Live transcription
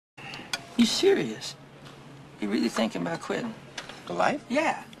You serious? You really thinking about quitting? The life?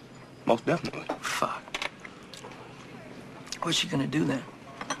 Yeah. Most definitely. Fuck. What's you gonna do then?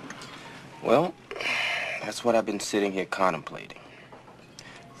 Well, that's what I've been sitting here contemplating.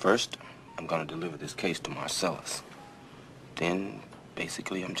 First, I'm gonna deliver this case to Marcellus. Then,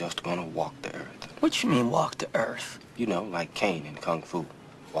 basically, I'm just gonna walk the earth. What you mean, walk the earth? You know, like Caine in Kung Fu.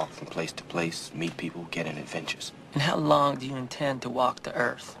 Walk from place to place, meet people, get in adventures. And how long do you intend to walk the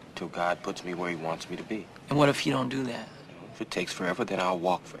earth? Till God puts me where he wants me to be. And what if you don't do that? If it takes forever, then I'll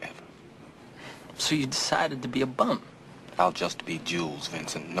walk forever. So you decided to be a bum? I'll just be Jules,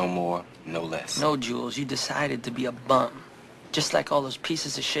 Vincent. No more, no less. No, Jules, you decided to be a bum. Just like all those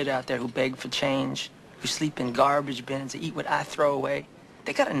pieces of shit out there who beg for change, who sleep in garbage bins, and eat what I throw away.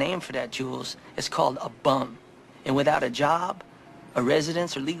 They got a name for that, Jules. It's called a bum. And without a job, a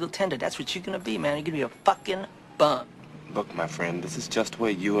residence, or legal tender, that's what you're gonna be, man. You're gonna be a fucking bum. Look, my friend, this is just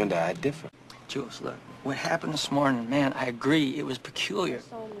where you and I differ. Jules, look, what happened this morning, man, I agree, it was peculiar.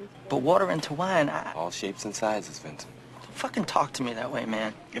 But water into wine, All shapes and sizes, Vincent. Don't fucking talk to me that way,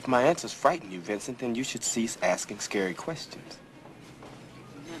 man. If my answers frighten you, Vincent, then you should cease asking scary questions.